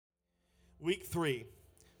Week 3,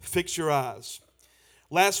 fix your eyes.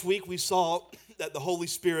 Last week we saw that the Holy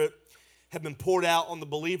Spirit had been poured out on the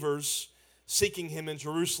believers seeking Him in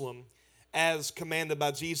Jerusalem as commanded by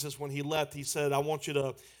Jesus when He left. He said, I want you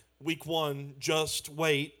to, week 1, just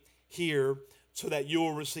wait here so that you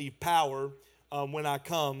will receive power when I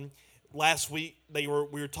come. Last week we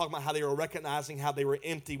were talking about how they were recognizing how they were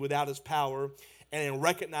empty without His power. And in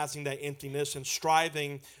recognizing that emptiness and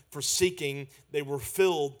striving for seeking, they were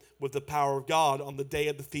filled with the power of God on the day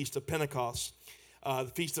of the Feast of Pentecost.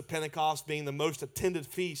 The Feast of Pentecost being the most attended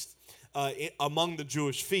feast among the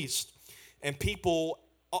Jewish feasts. And people,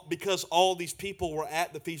 because all these people were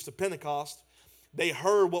at the Feast of Pentecost, they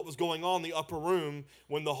heard what was going on in the upper room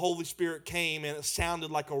when the Holy Spirit came, and it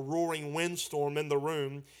sounded like a roaring windstorm in the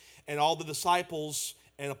room. And all the disciples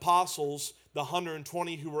and apostles, the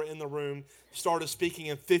 120 who were in the room, started speaking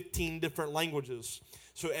in 15 different languages.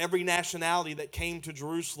 So every nationality that came to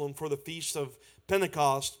Jerusalem for the Feast of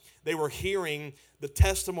Pentecost, they were hearing the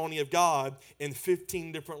testimony of God in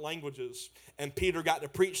 15 different languages. And Peter got to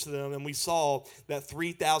preach to them, and we saw that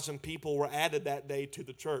 3,000 people were added that day to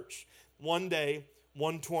the church. One day,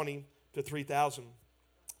 120 to 3,000.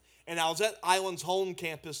 And I was at Island's home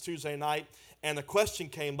campus Tuesday night, and a question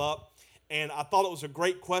came up, and I thought it was a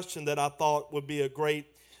great question that I thought would be a great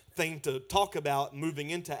thing to talk about moving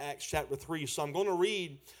into Acts chapter 3. So I'm going to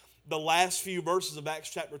read the last few verses of Acts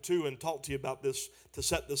chapter 2 and talk to you about this to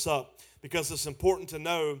set this up, because it's important to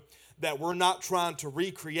know that we're not trying to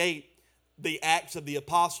recreate the acts of the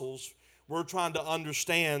apostles. We're trying to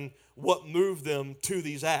understand what moved them to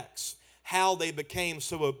these acts, how they became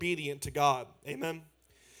so obedient to God. Amen?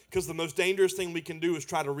 Because the most dangerous thing we can do is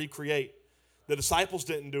try to recreate. The disciples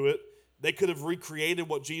didn't do it. They could have recreated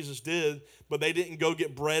what Jesus did, but they didn't go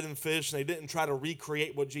get bread and fish, and they didn't try to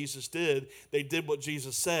recreate what Jesus did. They did what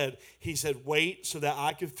Jesus said. He said, wait so that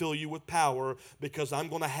I can fill you with power, because I'm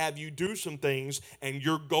going to have you do some things, and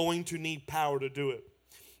you're going to need power to do it.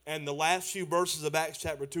 And the last few verses of Acts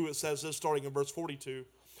chapter 2, it says this, starting in verse 42.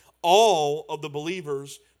 All of the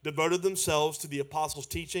believers devoted themselves to the apostles'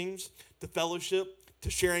 teachings, to fellowship,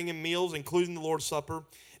 to sharing in meals, including the Lord's Supper,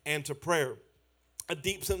 and to prayer. A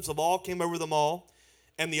deep sense of awe came over them all,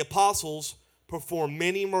 and the apostles performed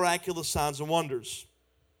many miraculous signs and wonders.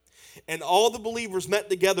 And all the believers met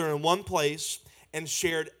together in one place and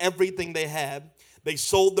shared everything they had. They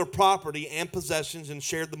sold their property and possessions and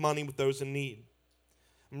shared the money with those in need.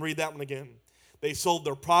 I'm going to read that one again. They sold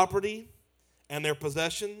their property and their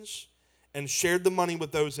possessions and shared the money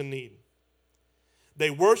with those in need. They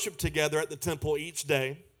worshiped together at the temple each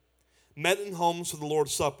day, met in homes for the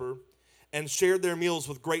Lord's Supper, and shared their meals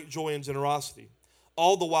with great joy and generosity,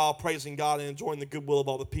 all the while praising God and enjoying the goodwill of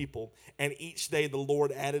all the people. And each day the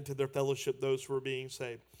Lord added to their fellowship those who were being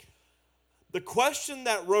saved. The question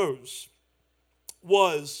that rose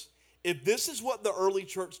was, if this is what the early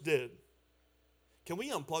church did, can we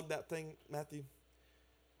unplug that thing, Matthew?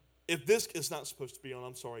 If this is not supposed to be on,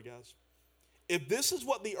 I'm sorry, guys. If this is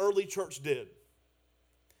what the early church did,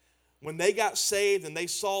 when they got saved and they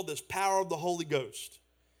saw this power of the Holy Ghost,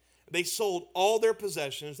 they sold all their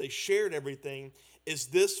possessions, they shared everything. Is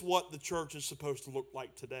this what the church is supposed to look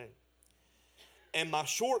like today? And my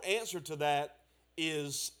short answer to that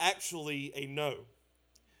is actually a no.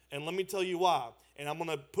 And let me tell you why. And I'm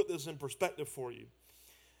going to put this in perspective for you.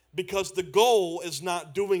 Because the goal is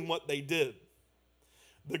not doing what they did.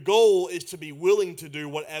 The goal is to be willing to do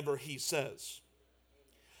whatever He says.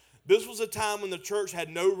 This was a time when the church had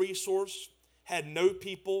no resource, had no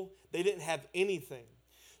people. They didn't have anything.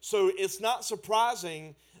 So it's not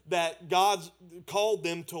surprising that God called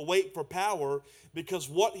them to wait for power, because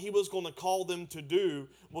what He was going to call them to do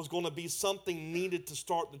was going to be something needed to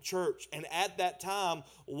start the church. And at that time,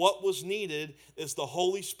 what was needed is the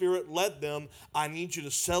Holy Spirit led them. I need you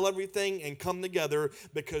to sell everything and come together,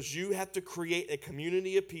 because you have to create a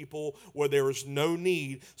community of people where there is no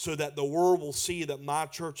need, so that the world will see that my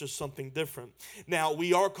church is something different. Now,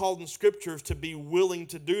 we are called in scriptures to be willing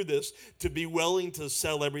to do this, to be willing to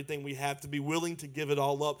sell everything we have, to be willing to give it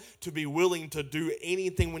all up, to be willing to do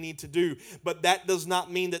anything we need to do. But that does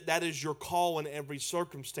not mean that that is your call in every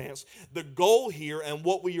circumstance. The goal here, and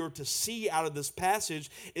what we are to see out of this passage,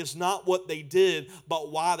 is not what they did,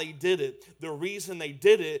 but why they did it. The reason they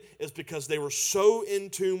did it is because they were so in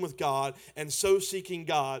tune with God and so seeking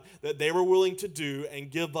God that they were willing to do and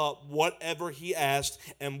give up whatever He asked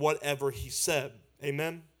and whatever He said.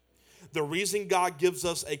 Amen? The reason God gives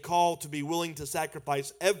us a call to be willing to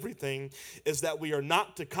sacrifice everything is that we are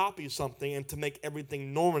not to copy something and to make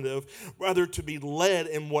everything normative, rather to be led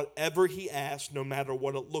in whatever He asks, no matter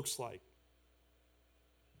what it looks like.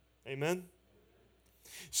 Amen?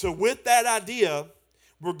 So with that idea,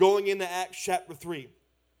 we're going into Acts chapter 3.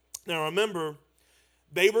 Now remember,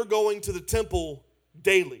 they were going to the temple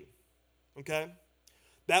daily, okay?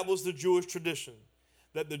 That was the Jewish tradition,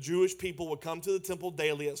 that the Jewish people would come to the temple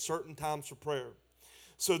daily at certain times for prayer.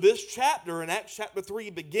 So this chapter in Acts chapter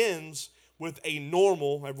 3 begins with a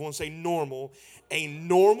normal, everyone say normal, a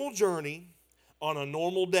normal journey on a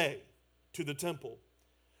normal day to the temple.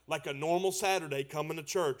 Like a normal Saturday coming to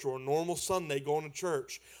church, or a normal Sunday going to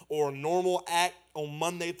church, or a normal act on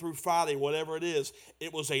Monday through Friday, whatever it is.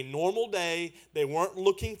 It was a normal day. They weren't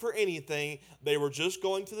looking for anything. They were just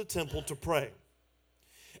going to the temple to pray.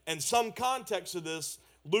 And some context of this,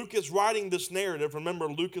 Luke is writing this narrative. Remember,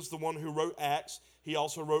 Luke is the one who wrote Acts. He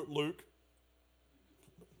also wrote Luke,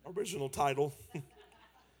 original title.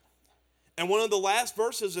 And one of the last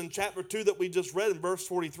verses in chapter 2 that we just read in verse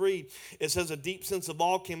 43, it says a deep sense of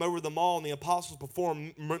awe came over them all, and the apostles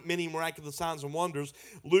performed many miraculous signs and wonders.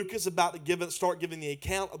 Luke is about to start giving the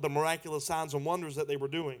account of the miraculous signs and wonders that they were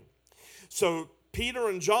doing. So Peter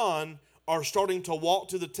and John are starting to walk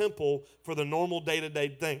to the temple for the normal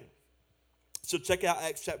day-to-day thing. So check out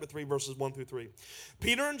Acts chapter 3, verses 1 through 3.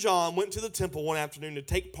 Peter and John went to the temple one afternoon to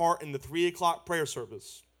take part in the 3 o'clock prayer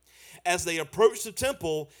service. As they approached the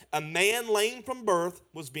temple, a man lame from birth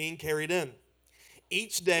was being carried in.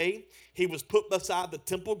 Each day, he was put beside the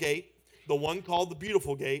temple gate, the one called the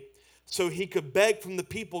Beautiful Gate, so he could beg from the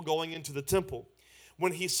people going into the temple.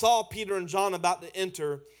 When he saw Peter and John about to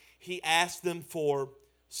enter, he asked them for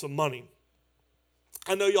some money.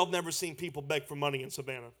 I know y'all have never seen people beg for money in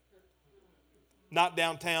Savannah. Not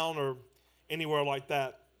downtown or anywhere like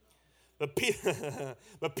that. But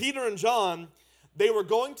Peter and John, they were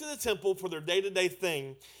going to the temple for their day-to-day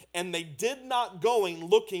thing, and they did not going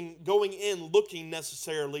in looking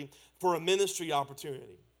necessarily for a ministry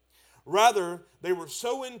opportunity. Rather, they were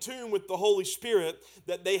so in tune with the Holy Spirit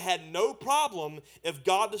that they had no problem if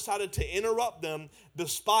God decided to interrupt them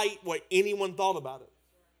despite what anyone thought about it.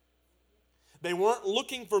 They weren't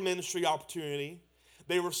looking for ministry opportunity.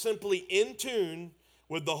 They were simply in tune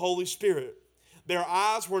with the Holy Spirit. Their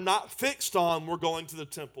eyes were not fixed on, we're going to the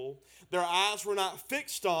temple. Their eyes were not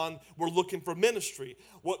fixed on, we're looking for ministry.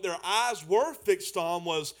 What their eyes were fixed on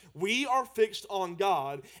was, we are fixed on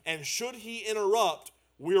God, and should He interrupt,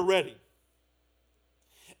 we're ready.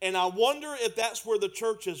 And I wonder if that's where the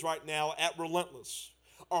church is right now at Relentless.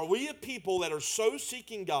 Are we a people that are so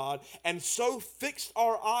seeking God and so fixed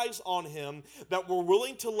our eyes on Him that we're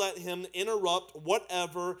willing to let Him interrupt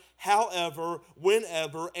whatever, however,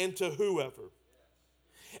 whenever, and to whoever?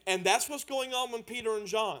 And that's what's going on with Peter and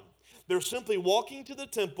John. They're simply walking to the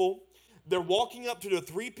temple. They're walking up to the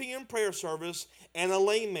 3 p.m. prayer service, and a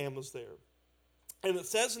lame man was there. And it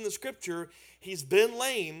says in the scripture, he's been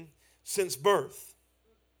lame since birth.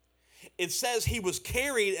 It says he was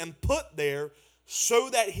carried and put there so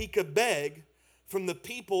that he could beg from the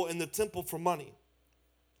people in the temple for money.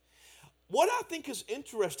 What I think is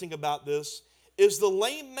interesting about this is the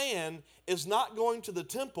lame man is not going to the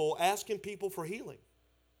temple asking people for healing.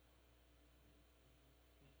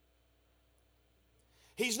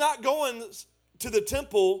 He's not going to the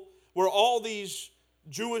temple where all these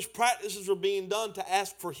Jewish practices are being done to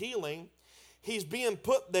ask for healing. He's being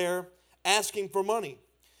put there asking for money.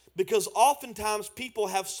 Because oftentimes people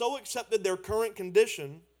have so accepted their current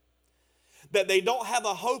condition that they don't have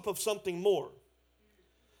a hope of something more.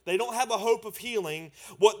 They don't have a hope of healing.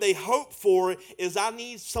 What they hope for is, I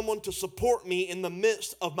need someone to support me in the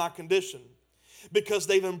midst of my condition. Because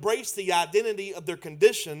they've embraced the identity of their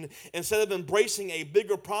condition instead of embracing a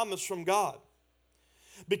bigger promise from God.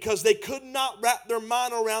 Because they could not wrap their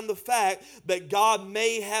mind around the fact that God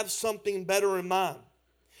may have something better in mind.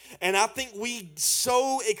 And I think we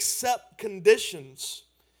so accept conditions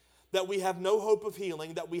that we have no hope of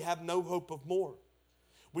healing, that we have no hope of more.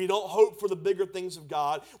 We don't hope for the bigger things of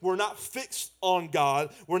God. We're not fixed on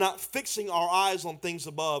God. We're not fixing our eyes on things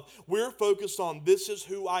above. We're focused on, this is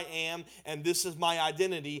who I am and this is my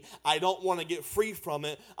identity. I don't want to get free from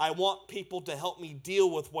it. I want people to help me deal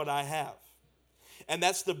with what I have. And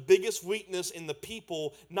that's the biggest weakness in the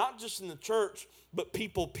people, not just in the church, but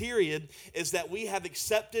people, period, is that we have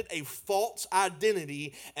accepted a false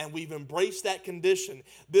identity and we've embraced that condition.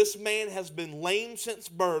 This man has been lame since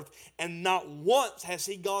birth, and not once has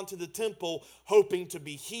he gone to the temple hoping to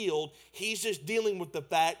be healed. He's just dealing with the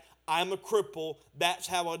fact, I'm a cripple, that's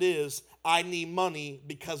how it is. I need money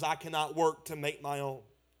because I cannot work to make my own.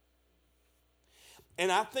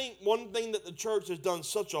 And I think one thing that the church has done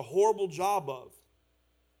such a horrible job of,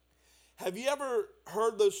 have you ever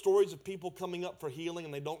heard those stories of people coming up for healing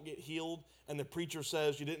and they don't get healed and the preacher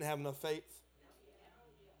says you didn't have enough faith?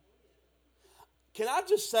 Can I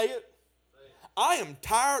just say it? I am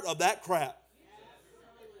tired of that crap.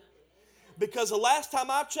 Because the last time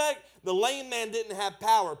I checked, the lame man didn't have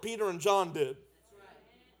power. Peter and John did.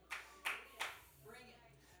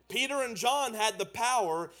 Peter and John had the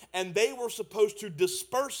power, and they were supposed to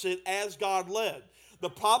disperse it as God led. The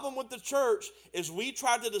problem with the church is we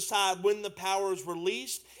try to decide when the power is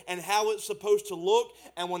released and how it's supposed to look,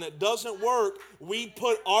 and when it doesn't work, we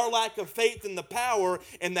put our lack of faith in the power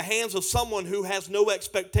in the hands of someone who has no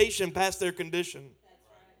expectation past their condition.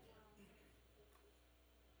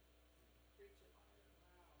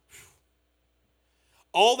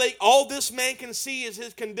 All this man can see is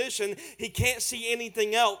his condition. He can't see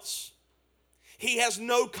anything else. He has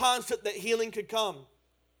no concept that healing could come.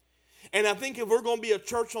 And I think if we're going to be a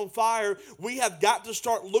church on fire, we have got to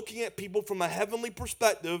start looking at people from a heavenly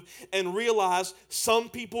perspective and realize some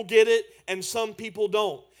people get it and some people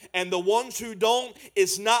don't. And the ones who don't,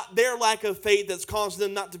 it's not their lack of faith that's causing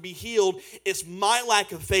them not to be healed. It's my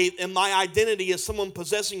lack of faith and my identity as someone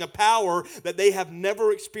possessing a power that they have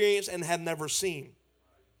never experienced and have never seen.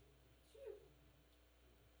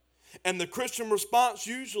 And the Christian response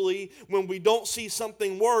usually, when we don't see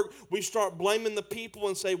something work, we start blaming the people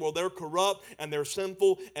and say, well, they're corrupt and they're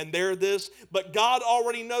sinful and they're this. But God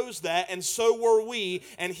already knows that, and so were we.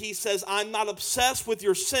 And he says, I'm not obsessed with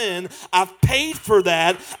your sin. I've paid for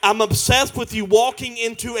that. I'm obsessed with you walking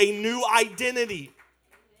into a new identity.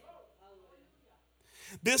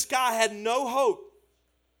 This guy had no hope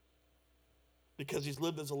because he's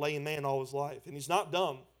lived as a lame man all his life. And he's not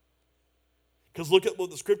dumb. Because look at what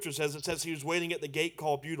the scripture says. It says he was waiting at the gate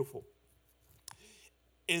called Beautiful.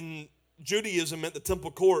 In Judaism, at the temple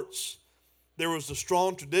courts, there was a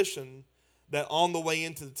strong tradition that on the way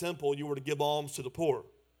into the temple, you were to give alms to the poor.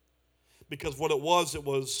 Because what it was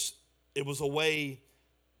a way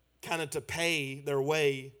kind of to pay their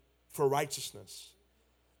way for righteousness.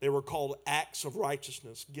 They were called acts of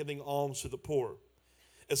righteousness, giving alms to the poor.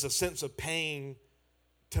 It's a sense of paying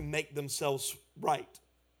to make themselves right,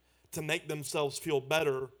 to make themselves feel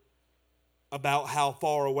better about how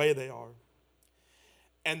far away they are.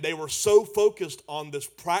 And they were so focused on this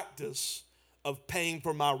practice of paying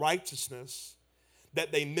for my righteousness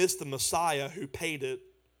that they missed the Messiah who paid it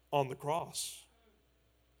on the cross.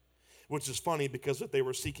 Which is funny, because if they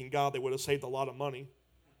were seeking God, they would have saved a lot of money.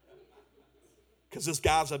 Because this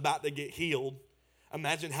guy's about to get healed.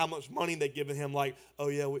 Imagine how much money they've given him, like, oh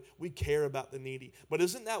yeah, we care about the needy. But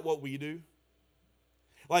isn't that what we do?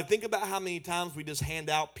 Like, think about how many times we just hand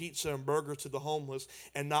out pizza and burgers to the homeless,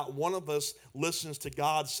 and not one of us listens to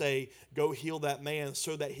God say, go heal that man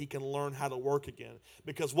so that he can learn how to work again.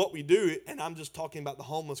 Because what we do, and I'm just talking about the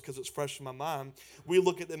homeless because it's fresh in my mind, we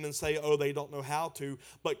look at them and say, oh, they don't know how to.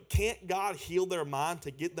 But can't God heal their mind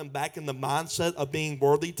to get them back in the mindset of being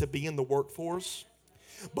worthy to be in the workforce?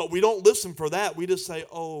 But we don't listen for that. We just say,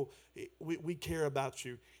 oh, we care about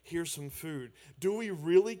you. Here's some food. Do we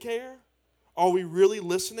really care? Are we really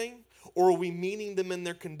listening, or are we meeting them in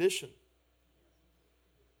their condition?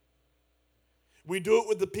 We do it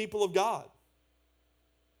with the people of God.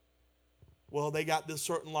 Well, they got this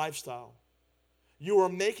certain lifestyle. You are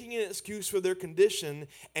making an excuse for their condition,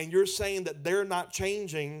 and you're saying that they're not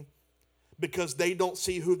changing because they don't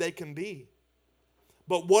see who they can be.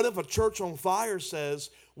 But what if a church on fire says,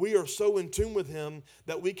 we are so in tune with him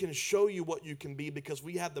that we can show you what you can be, because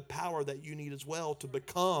we have the power that you need as well to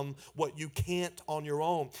become what you can't on your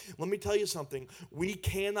own. Let me tell you something. We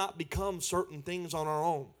cannot become certain things on our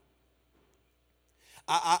own.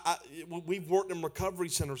 We've worked in recovery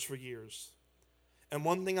centers for years. And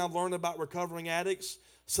one thing I've learned about recovering addicts,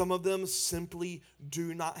 some of them simply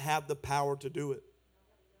do not have the power to do it.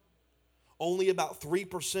 Only about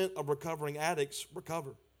 3% of recovering addicts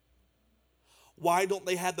recover. Why don't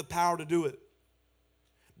they have the power to do it?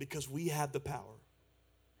 Because we have the power.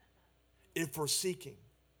 If we're seeking.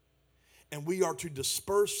 And we are to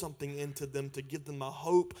disperse something into them to give them a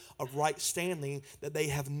hope of right standing that they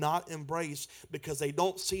have not embraced, because they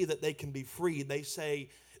don't see that they can be free. They say,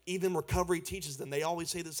 even recovery teaches them, they always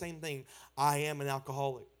say the same thing: I am an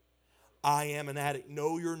alcoholic. I am an addict.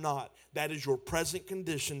 No, you're not. That is your present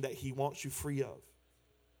condition that he wants you free of.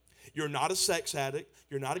 You're not a sex addict.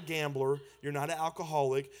 You're not a gambler. You're not an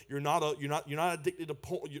alcoholic. You're not addicted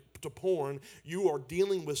to porn. You are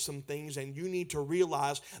dealing with some things, and you need to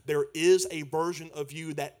realize there is a version of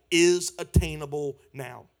you that is attainable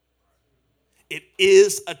now. It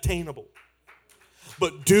is attainable.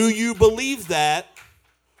 But do you believe that,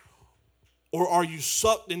 or are you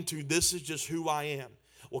sucked into, this is just who I am?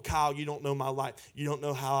 Well, Kyle, you don't know my life. You don't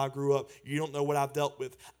know how I grew up. You don't know what I've dealt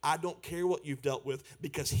with. I don't care what you've dealt with,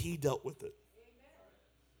 because he dealt with it.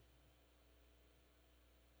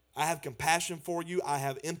 I have compassion for you. I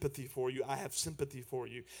have empathy for you. I have sympathy for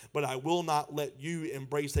you. But I will not let you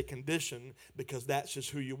embrace a condition because that's just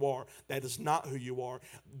who you are. That is not who you are.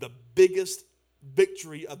 The biggest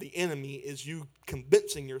victory of the enemy is you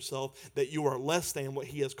convincing yourself that you are less than what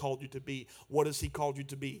he has called you to be. What has he called you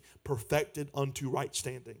to be? Perfected unto right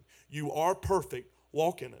standing. You are perfect.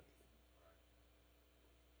 Walk in it.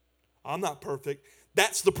 I'm not perfect.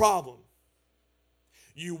 That's the problem.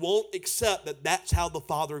 You won't accept that that's how the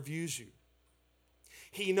Father views you.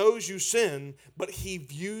 He knows you sin, but he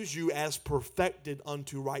views you as perfected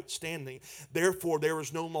unto right standing. Therefore, there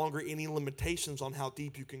is no longer any limitations on how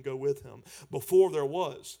deep you can go with him. Before there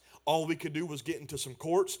was. All we could do was get into some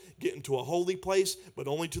courts, get into a holy place, but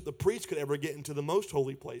only the priest could ever get into the most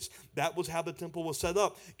holy place. That was how the temple was set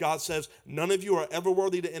up. God says, none of you are ever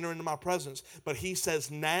worthy to enter into my presence. But he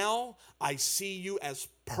says, now I see you as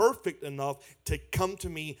perfect enough to come to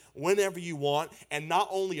me whenever you want, and not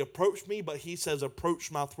only approach me, but he says,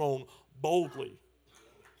 approach my throne boldly.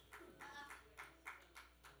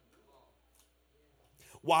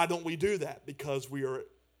 Why don't we do that? Because we are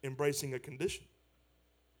embracing a condition.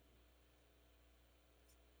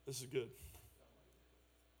 This is good.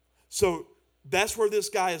 So that's where this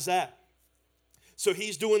guy is at. So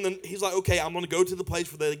he's like, okay, I'm going to go to the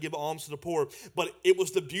place where they give alms to the poor. But it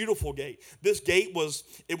was the beautiful gate. This gate was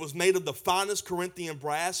made of the finest Corinthian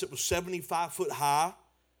brass. It was 75 foot high.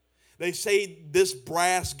 They say this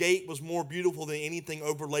brass gate was more beautiful than anything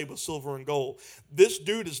overlaid with silver and gold. This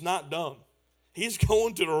dude is not dumb. He's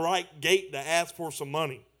going to the right gate to ask for some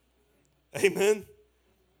money. Amen?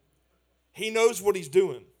 He knows what he's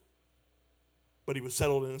doing. But he was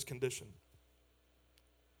settled in his condition.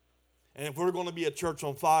 And if we're going to be a church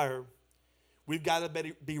on fire, we've got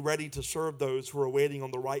to be ready to serve those who are waiting on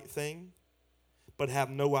the right thing, but have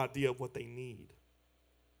no idea of what they need.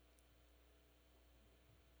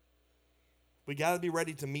 We got to be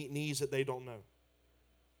ready to meet needs that they don't know.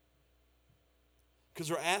 Because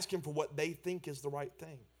they're asking for what they think is the right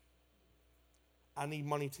thing. I need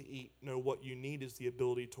money to eat. No, what you need is the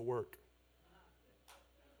ability to work.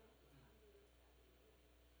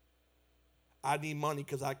 I need money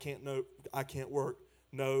because I can't work.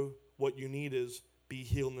 No, what you need is be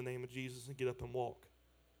healed in the name of Jesus and get up and walk.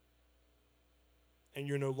 And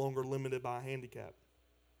you're no longer limited by a handicap.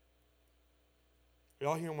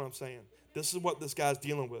 Y'all hearing what I'm saying? This is what this guy's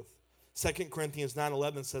dealing with. 2 Corinthians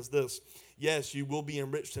 9:11 says this, yes, you will be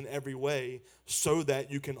enriched in every way so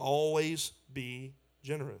that you can always be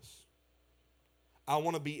generous. I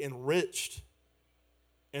want to be enriched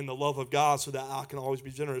in the love of God so that I can always be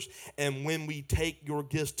generous. And when we take your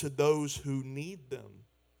gifts to those who need them,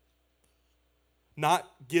 not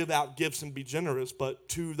give out gifts and be generous, but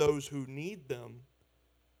to those who need them,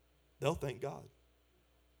 they'll thank God.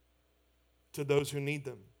 To those who need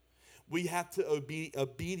them. We have to be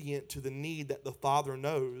obedient to the need that the Father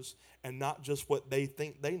knows and not just what they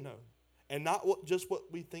think they know. And not just what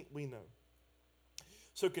we think we know.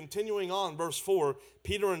 So continuing on, verse 4,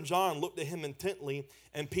 Peter and John looked at him intently,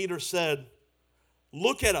 and Peter said,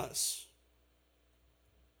 look at us.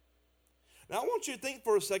 Now I want you to think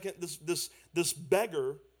for a second, this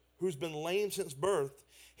beggar who's been lame since birth,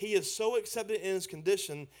 he is so accepted in his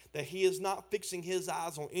condition that he is not fixing his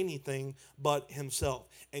eyes on anything but himself.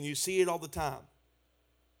 And you see it all the time.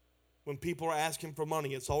 When people are asking for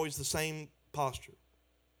money, it's always the same posture.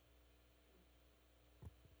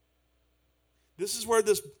 This is where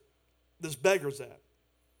this beggar's at.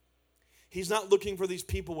 He's not looking for these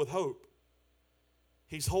people with hope.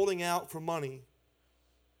 He's holding out for money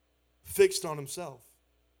fixed on himself.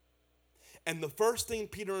 And the first thing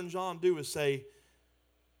Peter and John do is say,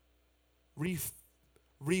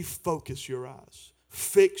 refocus your eyes.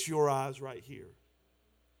 Fix your eyes right here.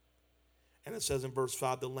 And it says in verse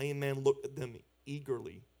 5, the lame man looked at them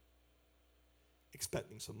eagerly,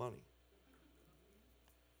 expecting some money.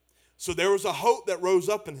 So there was a hope that rose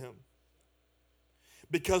up in him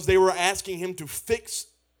because they were asking him to fix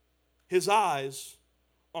his eyes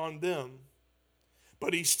on them,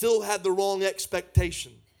 but he still had the wrong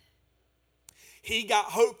expectation. He got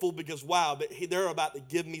hopeful because, wow, they're about to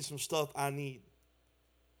give me some stuff I need.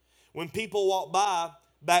 When people walked by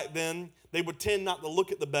back then, they would tend not to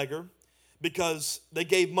look at the beggar because they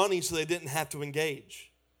gave money so they didn't have to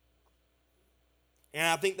engage. And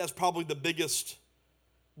I think that's probably the biggest,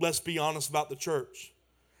 let's be honest about the church.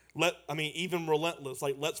 Even relentless.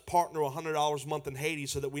 Like, let's partner $100 a month in Haiti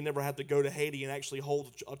so that we never have to go to Haiti and actually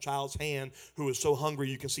hold a child's hand who is so hungry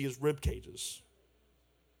you can see his rib cages.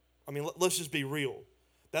 Let's just be real.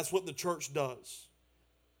 That's what the church does.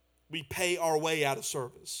 We pay our way out of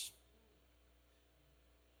service.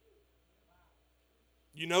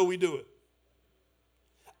 You know we do it.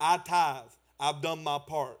 I tithe. I've done my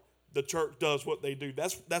part. The church does what they do.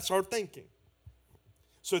 That's our thinking.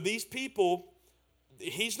 So these people,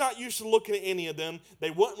 he's not used to looking at any of them.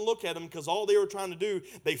 They wouldn't look at them because all they were trying to do,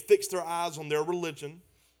 they fixed their eyes on their religion.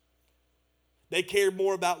 They cared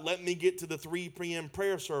more about let me get to the 3 p.m.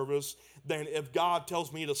 prayer service than if God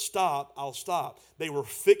tells me to stop, I'll stop. They were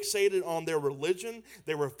fixated on their religion.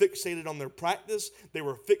 They were fixated on their practice. They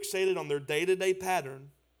were fixated on their day-to-day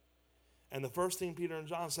pattern. And the first thing Peter and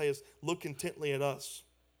John say is, look intently at us.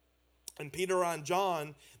 And Peter and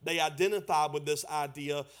John, they identified with this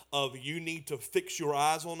idea of you need to fix your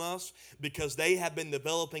eyes on us because they have been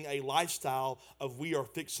developing a lifestyle of we are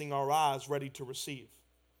fixing our eyes ready to receive.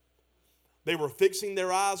 They were fixing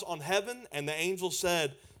their eyes on heaven, and the angel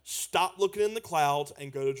said, stop looking in the clouds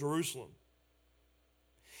and go to Jerusalem.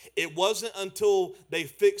 It wasn't until they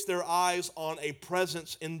fixed their eyes on a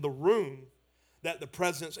presence in the room that the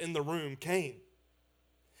presence in the room came.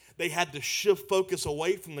 They had to shift focus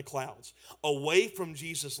away from the clouds, away from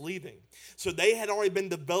Jesus leaving. So they had already been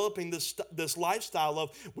developing this lifestyle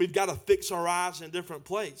of we've got to fix our eyes in a different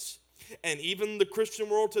place. And even the Christian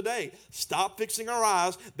world today, stop fixing our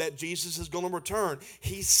eyes that Jesus is going to return.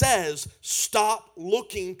 He says, stop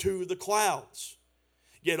looking to the clouds.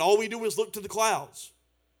 Yet all we do is look to the clouds.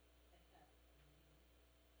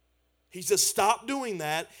 He says, stop doing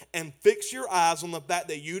that and fix your eyes on the fact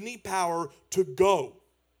that you need power to go.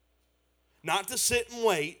 Not to sit and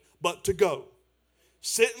wait, but to go.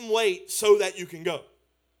 Sit and wait so that you can go.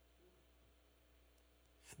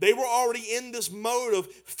 They were already in this mode of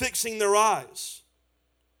fixing their eyes.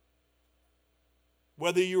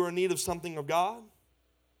 Whether you are in need of something of God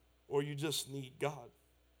or you just need God.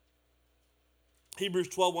 Hebrews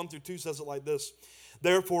 12, 1-2 says it like this.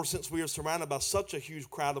 Therefore, since we are surrounded by such a huge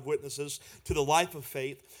crowd of witnesses to the life of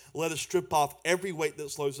faith, let us strip off every weight that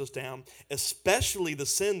slows us down, especially the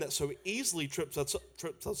sin that so easily trips us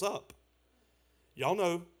up. Y'all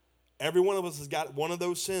know, every one of us has got one of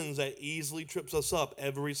those sins that easily trips us up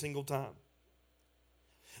every single time.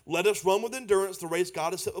 Let us run with endurance the race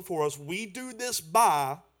God has set before us. We do this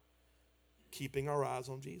by keeping our eyes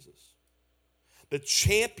on Jesus, the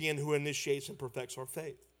champion who initiates and perfects our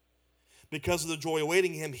faith. Because of the joy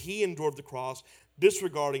awaiting him, he endured the cross,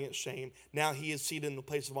 disregarding its shame. Now he is seated in the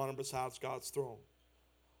place of honor beside God's throne.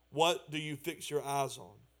 What do you fix your eyes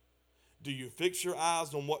on? Do you fix your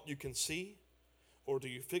eyes on what you can see? Or do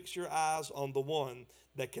you fix your eyes on the one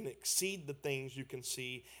that can exceed the things you can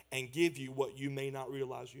see and give you what you may not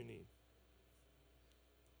realize you need?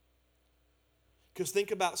 Because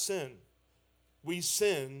think about sin. We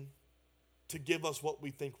sin to give us what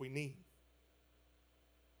we think we need.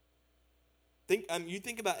 You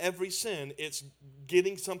think about every sin, it's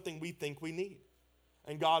getting something we think we need.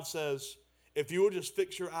 And God says, if you will just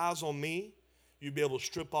fix your eyes on me, you'll be able to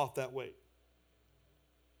strip off that weight.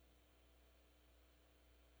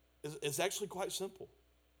 It's actually quite simple.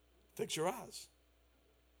 Fix your eyes.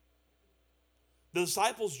 The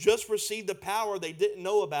disciples just received the power they didn't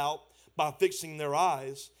know about by fixing their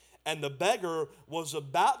eyes. And the beggar was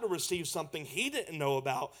about to receive something he didn't know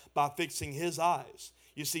about by fixing his eyes.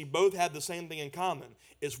 You see, both had the same thing in common.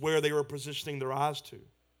 It's where they were positioning their eyes to.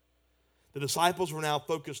 The disciples were now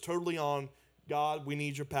focused totally on, God, we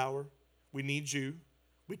need your power. We need you.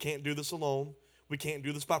 We can't do this alone. We can't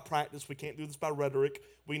do this by practice. We can't do this by rhetoric.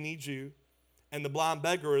 We need you. And the blind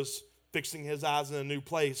beggar is fixing his eyes in a new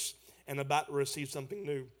place and about to receive something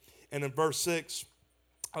new. And in verse 6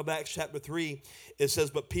 of Acts chapter 3, it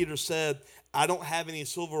says, but Peter said, I don't have any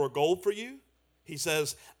silver or gold for you. He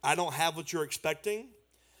says, I don't have what you're expecting,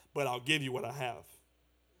 but I'll give you what I have.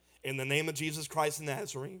 In the name of Jesus Christ the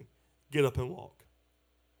Nazarene, get up and walk.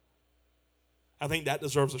 I think that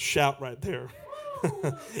deserves a shout right there.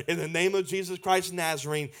 In the name of Jesus Christ the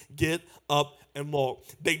Nazarene, get up and walk.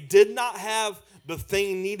 They did not have the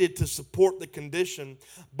thing needed to support the condition,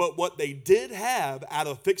 but what they did have out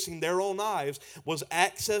of fixing their own eyes was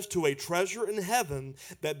access to a treasure in heaven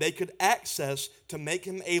that they could access to make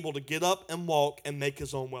him able to get up and walk and make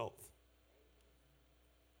his own wealth.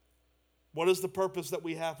 What is the purpose that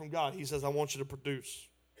we have from God? He says, I want you to produce.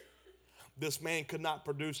 This man could not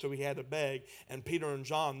produce, so he had to beg. And Peter and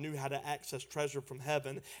John knew how to access treasure from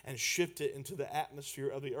heaven and shift it into the atmosphere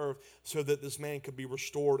of the earth so that this man could be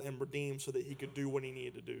restored and redeemed so that he could do what he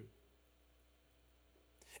needed to do.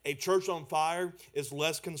 A church on fire is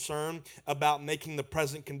less concerned about making the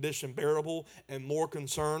present condition bearable and more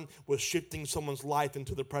concerned with shifting someone's life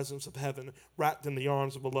into the presence of heaven, wrapped in the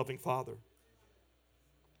arms of a loving Father.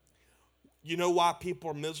 You know why people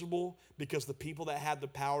are miserable? Because the people that have the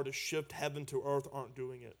power to shift heaven to earth aren't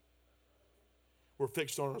doing it. We're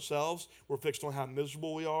fixed on ourselves. We're fixed on how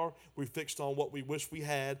miserable we are. We're fixed on what we wish we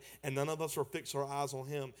had. And none of us are fixed our eyes on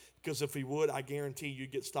him. Because if we would, I guarantee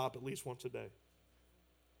you'd get stopped at least once a day.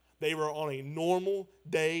 They were on a normal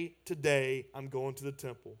day to day, I'm going to the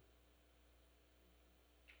temple.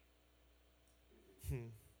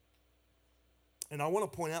 And I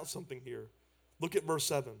want to point out something here. Look at verse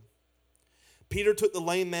 7. Peter took the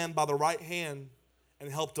lame man by the right hand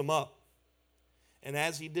and helped him up. And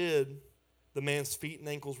as he did, the man's feet and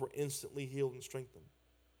ankles were instantly healed and strengthened.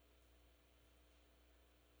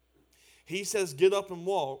 He says, get up and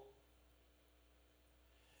walk.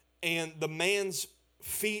 And the man's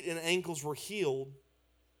feet and ankles were healed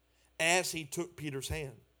as he took Peter's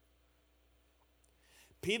hand.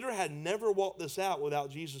 Peter had never walked this out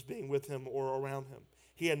without Jesus being with him or around him.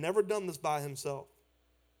 He had never done this by himself.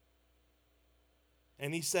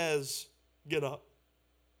 And he says, get up.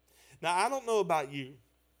 Now, I don't know about you,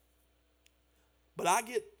 but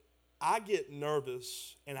I get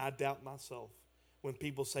nervous and I doubt myself when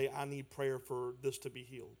people say, I need prayer for this to be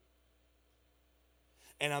healed.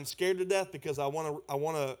 And I'm scared to death because I want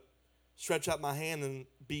to stretch out my hand and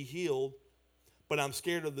be healed, but I'm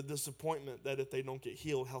scared of the disappointment that if they don't get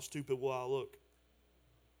healed, how stupid will I look?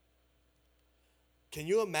 Can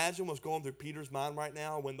you imagine what's going through Peter's mind right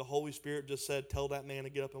now when the Holy Spirit just said, tell that man to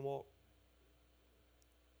get up and walk?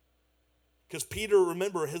 Because Peter,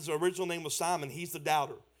 remember, his original name was Simon. He's the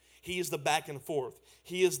doubter. He is the back and forth.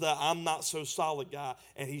 He is the I'm not so solid guy,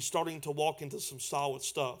 and he's starting to walk into some solid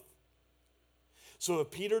stuff. So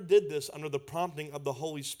if Peter did this under the prompting of the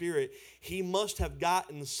Holy Spirit, he must have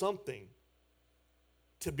gotten something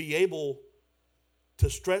to be able to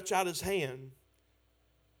stretch out his hand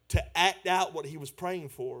to act out what he was praying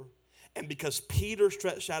for. And because Peter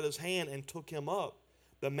stretched out his hand and took him up,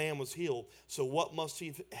 the man was healed. So what must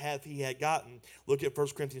he had gotten? Look at 1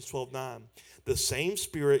 Corinthians 12:9. The same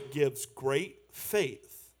Spirit gives great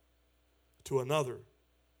faith to another,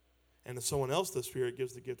 and to someone else the Spirit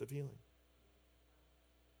gives the gift of healing.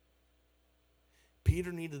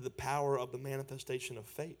 Peter needed the power of the manifestation of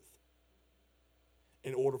faith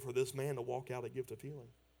in order for this man to walk out a gift of healing.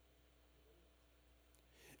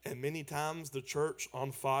 And many times the church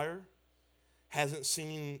on fire hasn't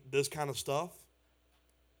seen this kind of stuff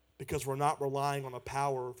because we're not relying on a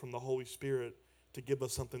power from the Holy Spirit to give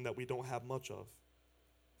us something that we don't have much of,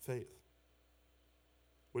 faith,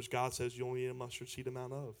 which God says you only need a mustard seed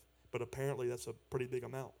amount of. But apparently that's a pretty big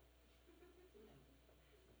amount.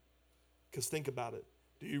 Because think about it.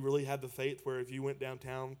 Do you really have the faith where if you went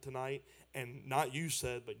downtown tonight and not you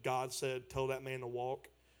said, but God said, tell that man to walk,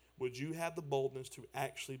 would you have the boldness to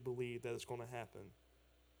actually believe that it's going to happen?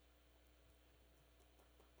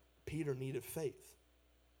 Peter needed faith,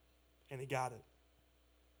 and he got it.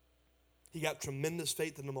 He got tremendous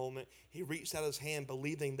faith in the moment. He reached out his hand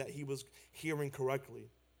believing that he was hearing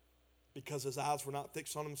correctly because his eyes were not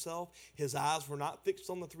fixed on himself. His eyes were not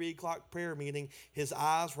fixed on the 3 o'clock prayer meeting. His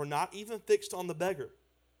eyes were not even fixed on the beggar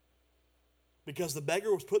because the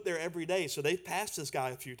beggar was put there every day, so they've passed this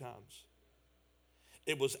guy a few times.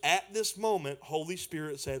 It was at this moment, Holy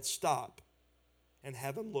Spirit said, stop and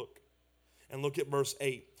have him look. And look at verse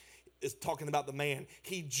 8. It's talking about the man.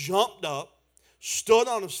 He jumped up, stood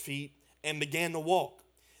on his feet, and began to walk.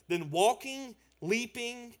 Then walking,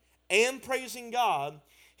 leaping, and praising God,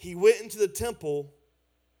 he went into the temple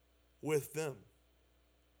with them.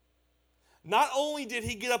 Not only did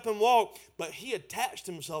he get up and walk, but he attached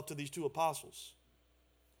himself to these two apostles.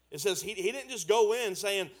 It says he didn't just go in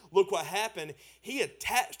saying, look what happened. He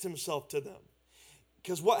attached himself to them.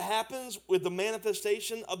 Because what happens with the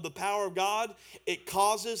manifestation of the power of God, it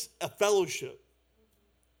causes a fellowship.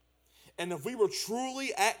 And if we were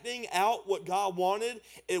truly acting out what God wanted,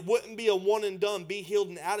 it wouldn't be a one and done, be healed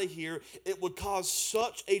and out of here. It would cause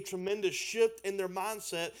such a tremendous shift in their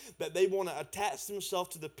mindset that they want to attach themselves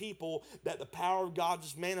to the people that the power of God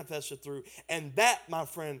just manifested through. And that, my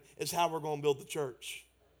friend, is how we're going to build the church.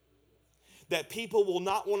 That people will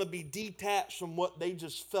not want to be detached from what they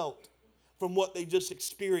just felt, from what they just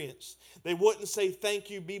experienced. They wouldn't say, thank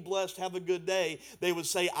you, be blessed, have a good day. They would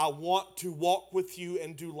say, I want to walk with you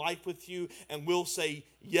and do life with you. And we'll say,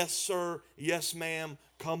 yes, sir, yes, ma'am,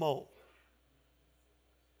 come on.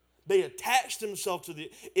 They attached themselves to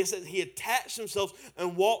it says he attached himself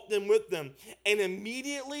and walked in with them. And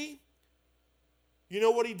immediately, you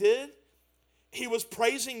know what he did? He was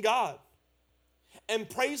praising God. And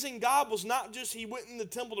praising God was not just he went in the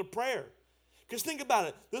temple to prayer. Because think about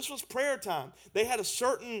it. This was prayer time. They had a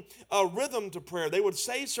certain rhythm to prayer. They would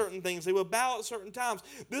say certain things. They would bow at certain times.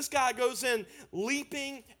 This guy goes in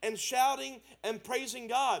leaping and shouting and praising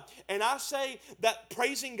God. And I say that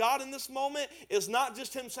praising God in this moment is not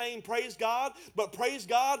just him saying praise God, but praise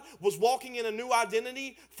God was walking in a new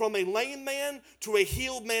identity from a lame man to a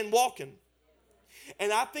healed man walking.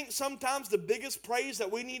 And I think sometimes the biggest praise that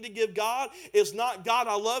we need to give God is not, God,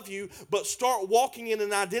 I love you, but start walking in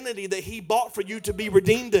an identity that he bought for you to be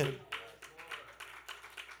redeemed in.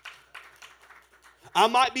 I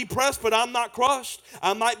might be pressed, but I'm not crushed.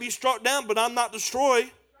 I might be struck down, but I'm not destroyed.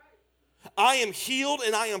 I am healed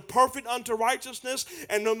and I am perfect unto righteousness.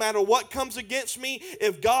 And no matter what comes against me,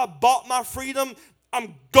 if God bought my freedom,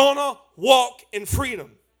 I'm gonna walk in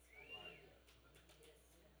freedom.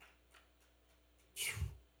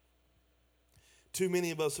 Too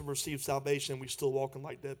many of us have received salvation and we're still walking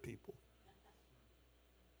like dead people.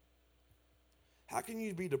 How can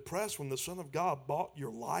you be depressed when the Son of God bought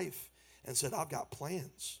your life and said, I've got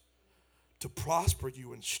plans to prosper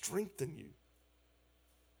you and strengthen you?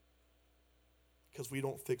 Because we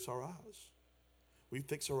don't fix our eyes. We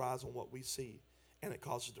fix our eyes on what we see, and it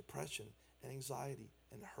causes depression and anxiety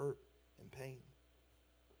and hurt and pain.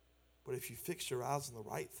 But if you fix your eyes on the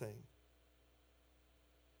right thing,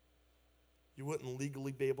 you wouldn't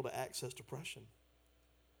legally be able to access depression.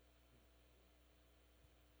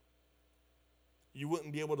 You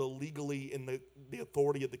wouldn't be able to legally, in the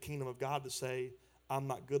authority of the kingdom of God, to say, I'm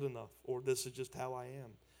not good enough, or this is just how I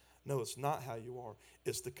am. No, it's not how you are.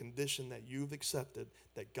 It's the condition that you've accepted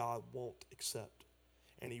that God won't accept.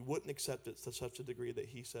 And he wouldn't accept it to such a degree that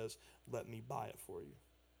he says, let me buy it for you.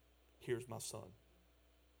 Here's my son.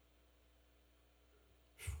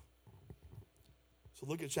 So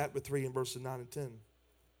look at chapter 3 and verses 9 and 10.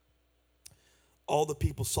 All the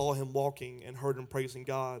people saw him walking and heard him praising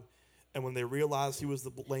God. And when they realized he was the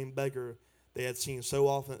lame beggar they had seen so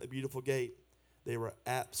often at the beautiful gate, they were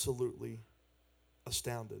absolutely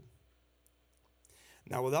astounded.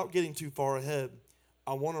 Now, without getting too far ahead,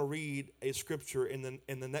 I want to read a scripture in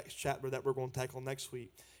the next chapter that we're going to tackle next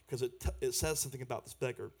week, because it says something about this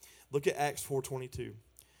beggar. Look at Acts 4:22.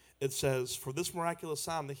 It says, for this miraculous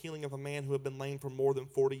sign, the healing of a man who had been lame for more than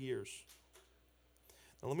 40 years.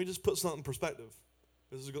 Now, let me just put something in perspective.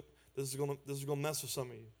 This is going to mess with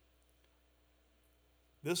some of you.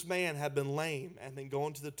 This man had been lame and been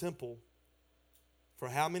going to the temple for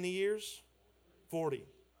how many years? 40.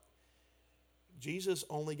 Jesus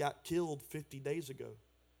only got killed 50 days ago.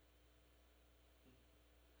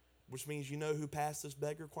 Which means you know who passed this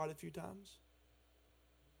beggar quite a few times?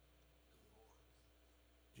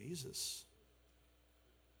 Jesus.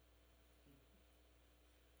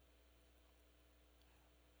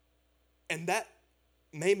 And that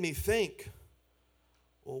made me think,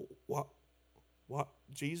 well, what,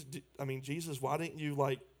 Jesus, why didn't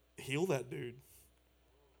you heal that dude?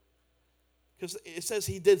 Because it says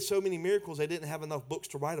he did so many miracles, they didn't have enough books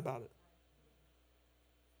to write about it.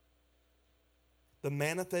 The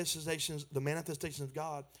manifestations of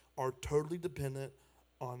God are totally dependent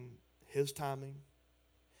on his timing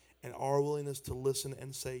and our willingness to listen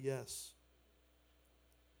and say yes.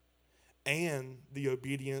 And the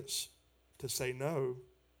obedience to say no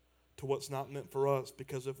to what's not meant for us.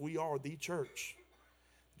 Because if we are the church,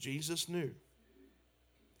 Jesus knew,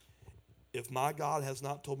 if my God has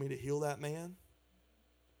not told me to heal that man,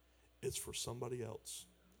 it's for somebody else.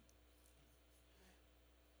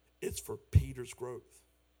 It's for Peter's growth.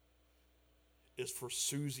 It's for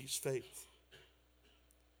Susie's faith.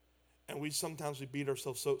 And we beat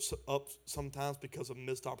ourselves so up sometimes because of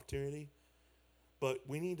missed opportunity. But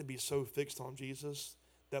we need to be so fixed on Jesus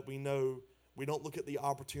that we know we don't look at the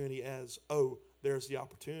opportunity as, oh, there's the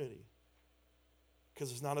opportunity.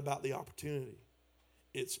 Because it's not about the opportunity.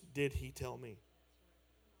 It's, did he tell me?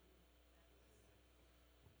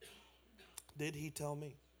 Did he tell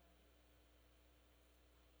me?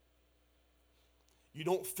 You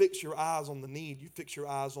don't fix your eyes on the need. You fix your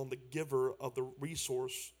eyes on the giver of the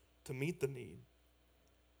resource to meet the need.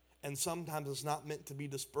 And sometimes it's not meant to be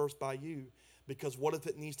dispersed by you, because what if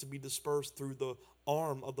it needs to be dispersed through the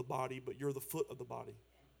arm of the body, but you're the foot of the body?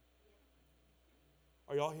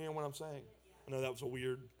 Are y'all hearing what I'm saying? I know that was a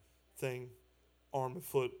weird thing, arm and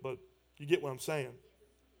foot, but you get what I'm saying.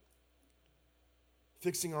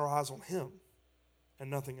 Fixing our eyes on him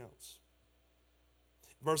and nothing else.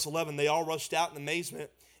 Verse 11, they all rushed out in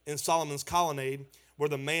amazement in Solomon's colonnade, where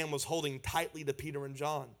the man was holding tightly to Peter and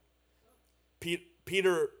John.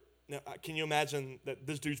 Peter, now, can you imagine that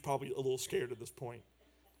this dude's probably a little scared at this point?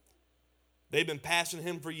 They've been passing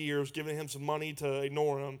him for years, giving him some money to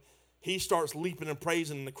ignore him. he starts leaping and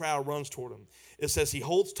praising, and the crowd runs toward him. It says he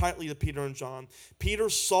holds tightly to Peter and John. Peter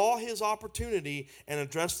saw his opportunity and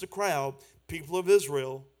addressed the crowd, people of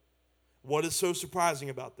Israel. What is so surprising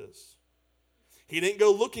about this? He didn't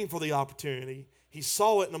go looking for the opportunity. He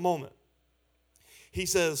saw it in a moment. He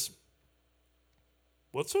says,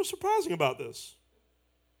 what's so surprising about this?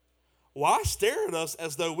 Why stare at us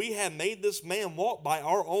as though we had made this man walk by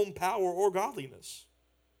our own power or godliness?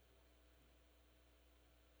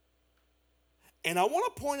 And I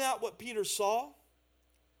want to point out what Peter saw,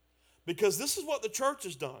 because this is what the church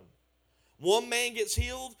has done. One man gets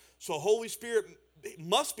healed, so Holy Spirit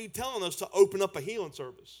must be telling us to open up a healing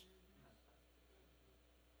service.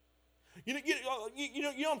 You know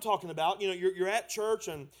what I'm talking about. You know, you're at church,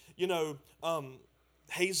 and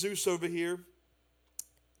Jesus over here,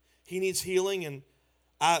 he needs healing, and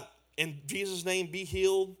I, in Jesus' name, be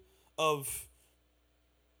healed of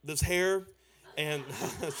this hair, and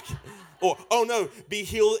be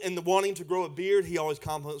healed in the wanting to grow a beard. He always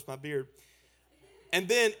compliments my beard. And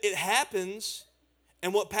then it happens,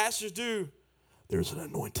 and what pastors do, there's an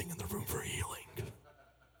anointing in the room for healing.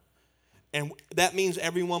 And that means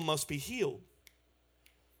everyone must be healed.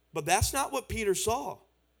 But that's not what Peter saw.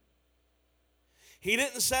 He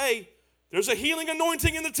didn't say, there's a healing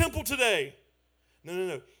anointing in the temple today.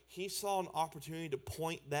 No. He saw an opportunity to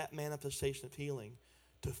point that manifestation of healing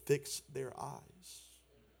to fix their eyes.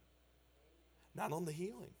 Not on the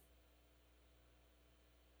healing,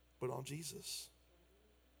 but on Jesus.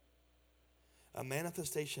 A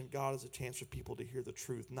manifestation of God is a chance for people to hear the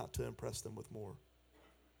truth, not to impress them with more.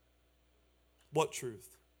 What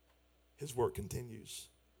truth? His work continues,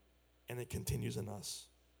 and it continues in us.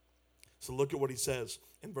 So look at what he says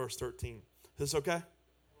in verse 13. Is this okay?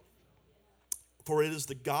 For it is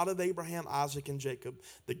the God of Abraham, Isaac, and Jacob,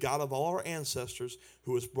 the God of all our ancestors,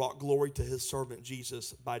 who has brought glory to his servant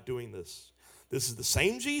Jesus by doing this. This is the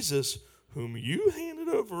same Jesus whom you handed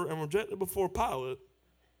over and rejected before Pilate,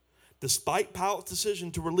 despite Pilate's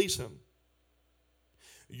decision to release him.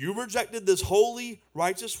 You rejected this holy,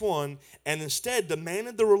 righteous one and instead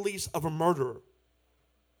demanded the release of a murderer.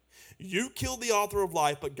 You killed the author of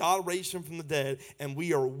life, but God raised him from the dead, and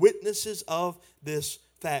we are witnesses of this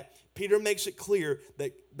fact. Peter makes it clear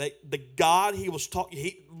that the God he was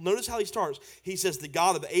talking, notice how he starts. He says, the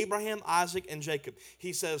God of Abraham, Isaac, and Jacob.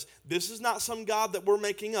 He says, this is not some God that we're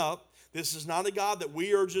making up. This is not a God that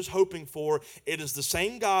we are just hoping for. It is the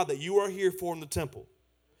same God that you are here for in the temple.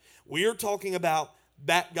 We are talking about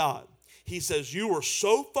that God. He says, you were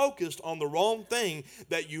so focused on the wrong thing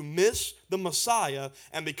that you missed the Messiah,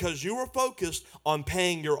 and because you were focused on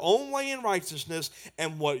paying your own way in righteousness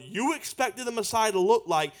and what you expected the Messiah to look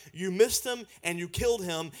like, you missed him and you killed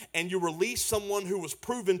him, and you released someone who was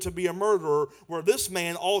proven to be a murderer, where this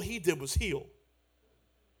man, all he did was heal.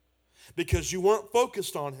 Because you weren't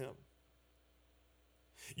focused on him.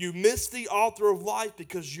 You missed the author of life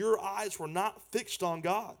because your eyes were not fixed on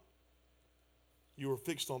God. You were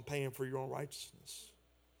fixed on paying for your own righteousness.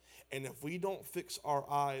 And if we don't fix our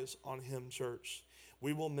eyes on him, church,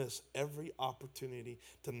 we will miss every opportunity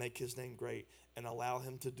to make his name great and allow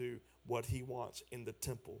him to do what he wants in the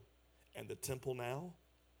temple. And the temple now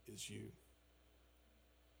is you.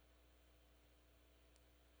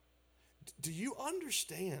 Do you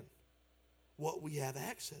understand what we have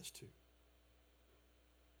access to?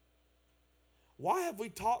 Why have we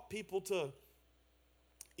taught people to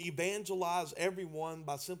evangelize everyone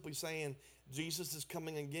by simply saying, Jesus is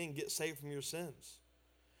coming again, get saved from your sins?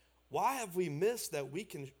 Why have we missed that we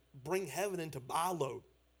can bring heaven into Bilo?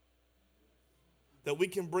 That we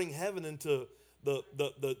can bring heaven into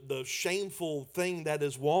the shameful thing that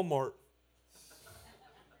is Walmart?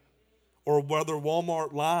 Or whether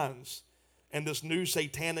Walmart lines and this new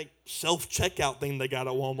satanic self-checkout thing they got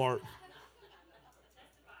at Walmart.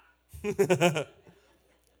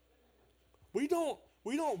 We don't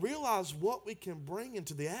realize what we can bring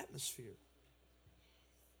into the atmosphere.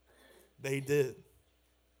 They did,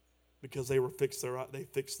 because they fixed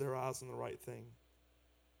their eyes on the right thing.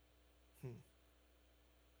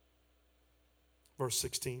 Verse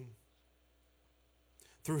 16.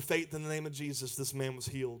 Through faith in the name of Jesus, this man was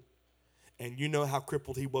healed. And you know how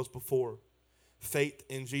crippled he was before. Faith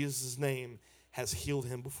in Jesus' name has healed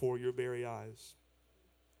him before your very eyes.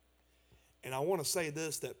 And I want to say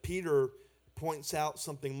this, that Peter points out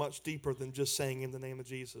something much deeper than just saying in the name of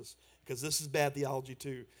Jesus. Because this is bad theology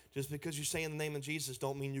too. Just because you say in the name of Jesus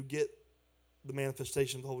don't mean you get the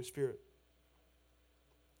manifestation of the Holy Spirit.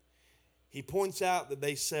 He points out that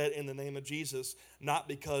they said in the name of Jesus, not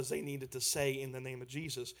because they needed to say in the name of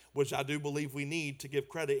Jesus, which I do believe we need to give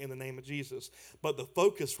credit in the name of Jesus. But the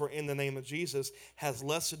focus for in the name of Jesus has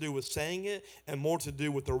less to do with saying it and more to do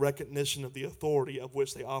with the recognition of the authority of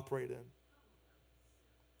which they operate in.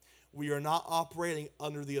 We are not operating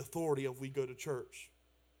under the authority of we go to church.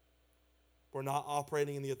 We're not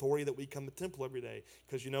operating in the authority that we come to temple every day.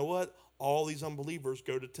 Because you know what? All these unbelievers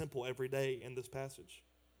go to temple every day in this passage.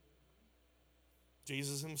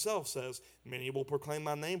 Jesus himself says, many will proclaim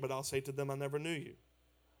my name, but I'll say to them, I never knew you.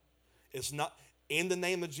 It's not, in the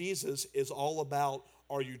name of Jesus is all about,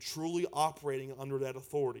 are you truly operating under that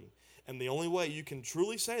authority? And the only way you can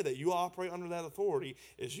truly say that you operate under that authority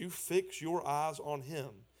is you fix your eyes on him.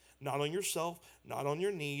 Not on yourself, not on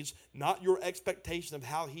your needs, not your expectation of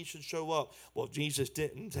how he should show up. Well, Jesus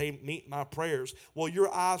didn't meet my prayers. Well,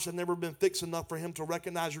 your eyes have never been fixed enough for him to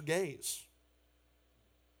recognize your gaze.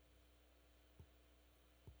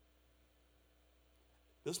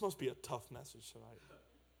 This must be a tough message tonight.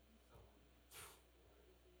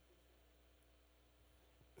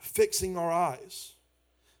 Fixing our eyes.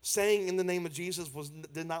 Saying in the name of Jesus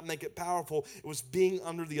did not make it powerful. It was being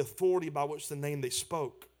under the authority by which the name they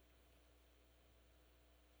spoke.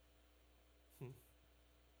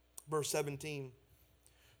 Verse 17.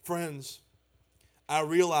 Friends, I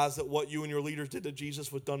realize that what you and your leaders did to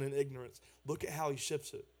Jesus was done in ignorance. Look at how he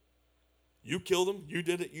shifts it. You killed him. You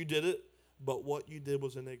did it. But what you did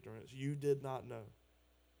was in ignorance. You did not know.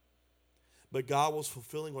 But God was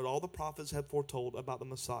fulfilling what all the prophets had foretold about the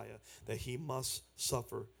Messiah, that he must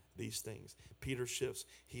suffer these things. Peter shifts.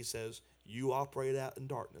 He says, you operate out in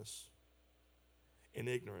darkness, in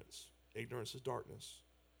ignorance. Ignorance is darkness.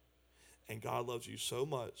 And God loves you so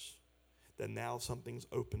much that now something's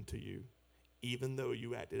open to you, even though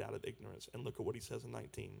you acted out of ignorance. And look at what he says in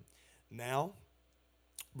 19. Now,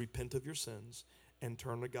 repent of your sins and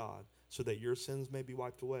turn to God, so that your sins may be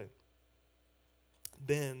wiped away.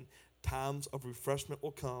 Then times of refreshment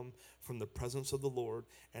will come from the presence of the Lord,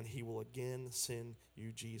 and he will again send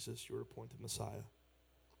you Jesus, your appointed Messiah.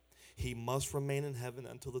 He must remain in heaven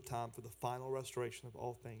until the time for the final restoration of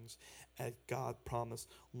all things, as God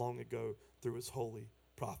promised long ago through his holy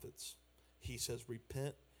prophets. He says,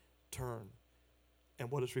 repent, turn.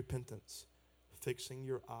 And what is repentance? Fixing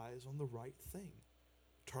your eyes on the right thing.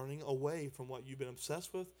 Turning away from what you've been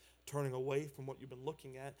obsessed with, turning away from what you've been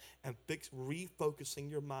looking at, and refocusing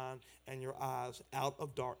your mind and your eyes out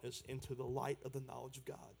of darkness into the light of the knowledge of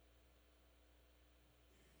God.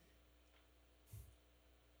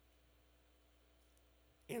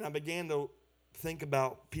 And I began to think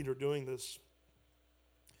about Peter doing this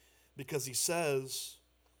because he says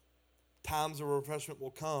times of refreshment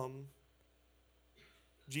will come.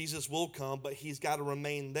 Jesus will come, but he's got to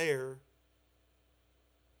remain there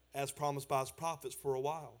as promised by his prophets for a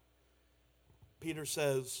while. Peter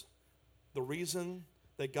says the reason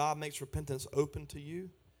that God makes repentance open to you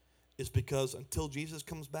is because until Jesus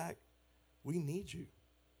comes back, we need you.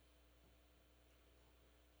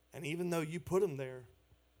 And even though you put him there,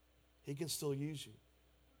 he can still use you.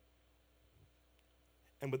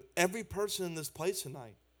 And with every person in this place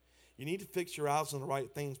tonight, you need to fix your eyes on the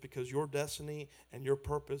right things, because your destiny and your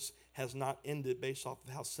purpose has not ended based off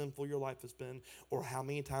of how sinful your life has been or how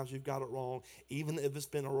many times you've got it wrong, even if it's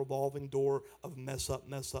been a revolving door of mess up.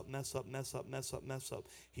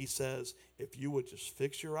 He says, if you would just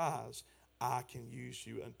fix your eyes, I can use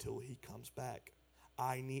you until he comes back.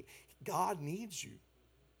 God needs you.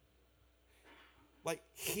 Like,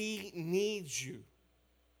 he needs you.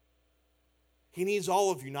 He needs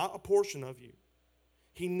all of you, not a portion of you.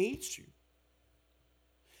 He needs you.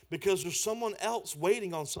 Because there's someone else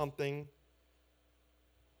waiting on something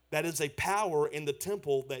that is a power in the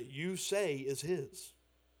temple that you say is his.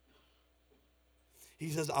 He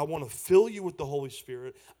says, I want to fill you with the Holy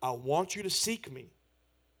Spirit. I want you to seek me.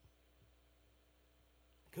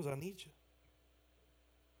 Because I need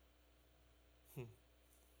you.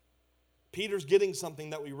 Peter's getting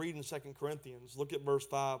something that we read in 2 Corinthians. Look at verse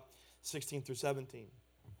 5, 16 through 17.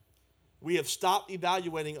 We have stopped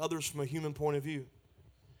evaluating others from a human point of view.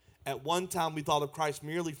 At one time, we thought of Christ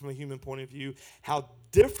merely from a human point of view. How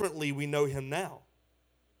differently we know him now.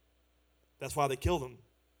 That's why they killed him.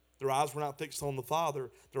 Their eyes were not fixed on the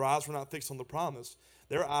Father. Their eyes were not fixed on the promise.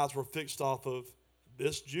 Their eyes were fixed off of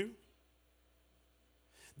this Jew.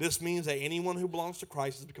 This means that anyone who belongs to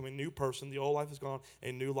Christ has become a new person. The old life is gone.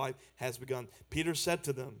 A new life has begun. Peter said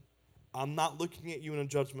to them, I'm not looking at you in a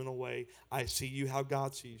judgmental way. I see you how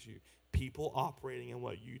God sees you. People operating in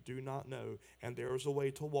what you do not know. And there is a way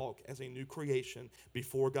to walk as a new creation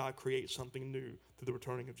before God creates something new through the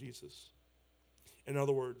returning of Jesus. In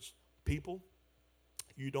other words, People,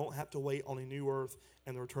 you don't have to wait on a new earth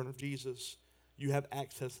and the return of Jesus. You have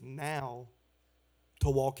access now to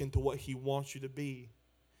walk into what he wants you to be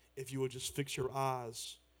if you would just fix your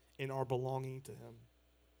eyes in our belonging to him.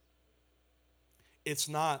 It's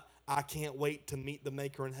not, I can't wait to meet the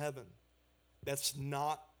Maker in heaven. That's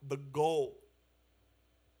not the goal.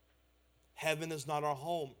 Heaven is not our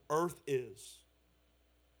home. Earth is.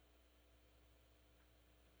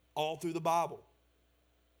 All through the Bible.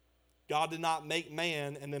 God did not make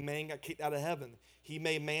man and then man got kicked out of heaven. He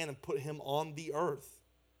made man and put him on the earth.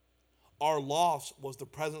 Our loss was the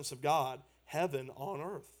presence of God, heaven on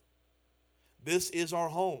earth. This is our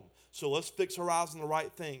home. So let's fix our eyes on the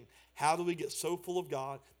right thing. How do we get so full of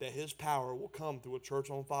God that his power will come through a church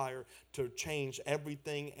on fire to change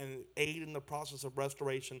everything and aid in the process of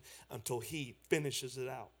restoration until he finishes it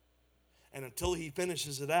out? And until he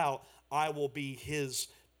finishes it out, I will be his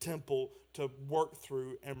temple to work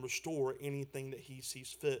through and restore anything that he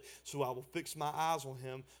sees fit. So I will fix my eyes on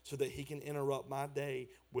him so that he can interrupt my day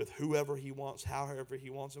with whoever he wants, however he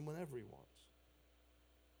wants, and whenever he wants.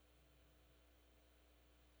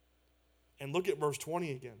 And look at verse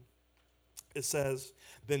 20 again. It says,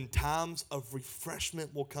 then times of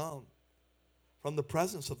refreshment will come from the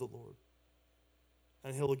presence of the Lord.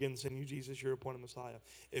 And he'll again send you Jesus, your appointed Messiah.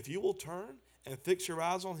 If you will turn and fix your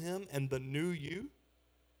eyes on him and the new you,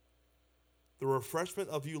 the refreshment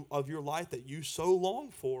of your life that you so long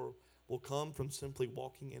for will come from simply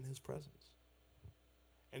walking in his presence.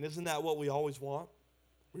 And isn't that what we always want?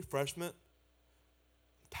 Refreshment?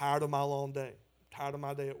 I'm tired of my long day. I'm tired of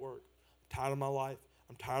my day at work. I'm tired of my life.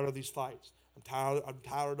 I'm tired of these fights. I'm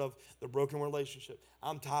tired of the broken relationship.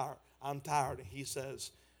 I'm tired. And he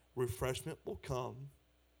says, refreshment will come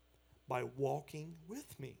by walking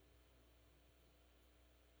with me.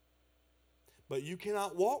 But you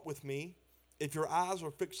cannot walk with me if your eyes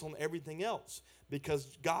are fixed on everything else,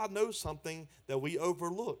 because God knows something that we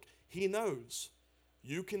overlook. He knows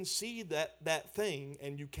you can see that thing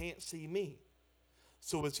and you can't see me.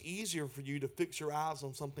 So it's easier for you to fix your eyes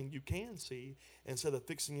on something you can see instead of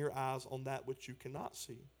fixing your eyes on that which you cannot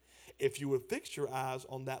see. If you would fix your eyes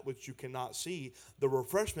on that which you cannot see, the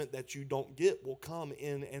refreshment that you don't get will come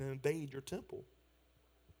in and invade your temple.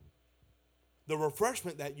 The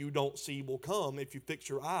refreshment that you don't see will come if you fix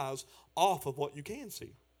your eyes off of what you can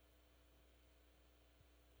see.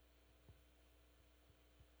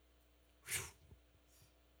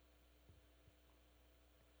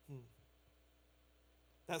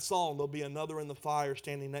 That song, there'll be another in the fire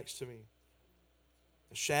standing next to me.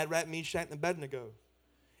 Shadrach, Meshach, and Abednego.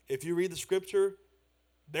 If you read the scripture,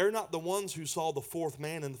 they're not the ones who saw the fourth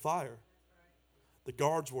man in the fire. The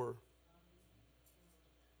guards were.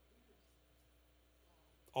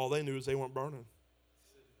 All they knew is they weren't burning.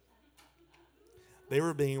 They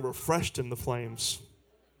were being refreshed in the flames.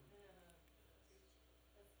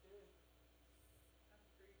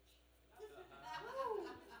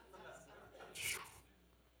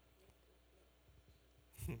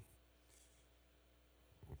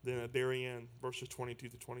 Then at very end, verses 22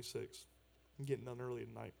 to 26. I'm getting done early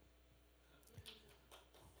tonight.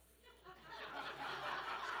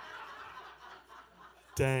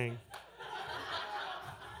 Dang.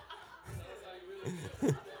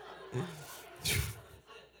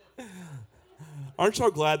 Aren't y'all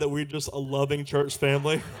glad that we're just a loving church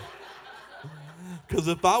family? Because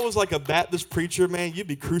if I was like a Baptist preacher, man, you'd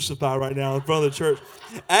be crucified right now in front of the church.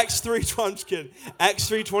 Acts 3, I'm just kidding. Acts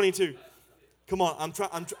 3:22. Come on,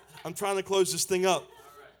 I'm trying to close this thing up.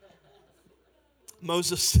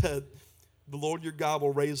 Moses said, the Lord your God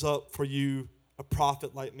will raise up for you a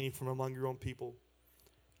prophet like me from among your own people.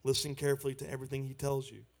 Listen carefully to everything he tells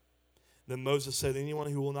you. Then Moses said, anyone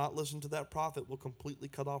who will not listen to that prophet will completely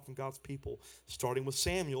cut off from God's people. Starting with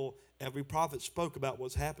Samuel, every prophet spoke about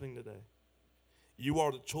what's happening today. You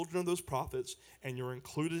are the children of those prophets, and you're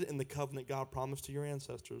included in the covenant God promised to your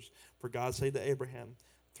ancestors. For God said to Abraham,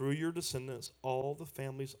 through your descendants, all the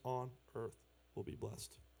families on earth will be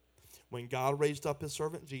blessed. When God raised up his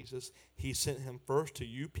servant Jesus, he sent him first to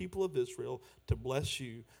you people of Israel to bless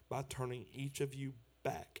you by turning each of you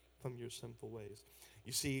back from your sinful ways.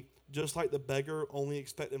 You see, just like the beggar only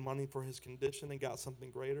expected money for his condition and got something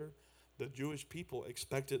greater, the Jewish people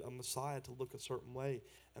expected a Messiah to look a certain way.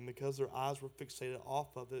 And because their eyes were fixated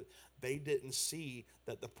off of it, they didn't see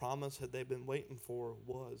that the promise that they've been waiting for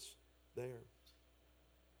was there.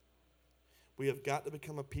 We have got to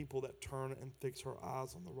become a people that turn and fix our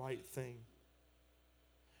eyes on the right thing.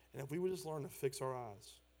 And if we would just learn to fix our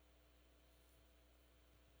eyes,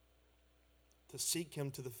 to seek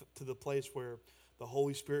him to the place where the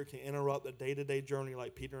Holy Spirit can interrupt the day-to-day journey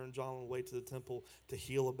like Peter and John on the way to the temple to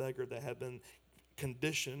heal a beggar that had been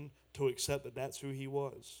conditioned to accept that that's who he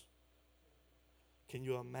was. Can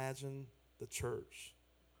you imagine the church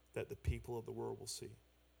that the people of the world will see?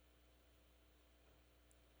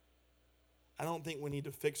 I don't think we need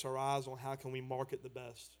to fix our eyes on how can we market the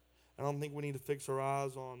best. I don't think we need to fix our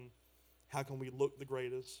eyes on how can we look the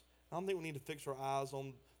greatest. I don't think we need to fix our eyes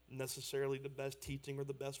on necessarily the best teaching or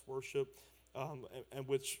the best worship, and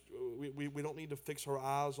which we don't need to fix our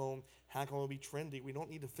eyes on how can we be trendy. We don't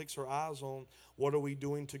need to fix our eyes on what are we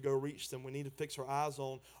doing to go reach them. We need to fix our eyes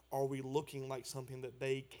on, are we looking like something that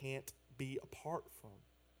they can't be apart from?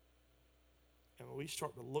 And when we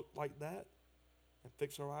start to look like that and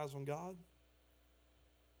fix our eyes on God,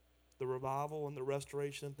 the revival and the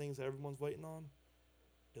restoration and things that everyone's waiting on,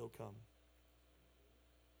 it'll come.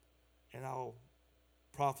 And I'll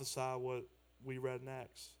prophesy what we read in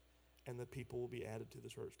Acts, and the people will be added to the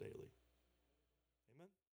church daily.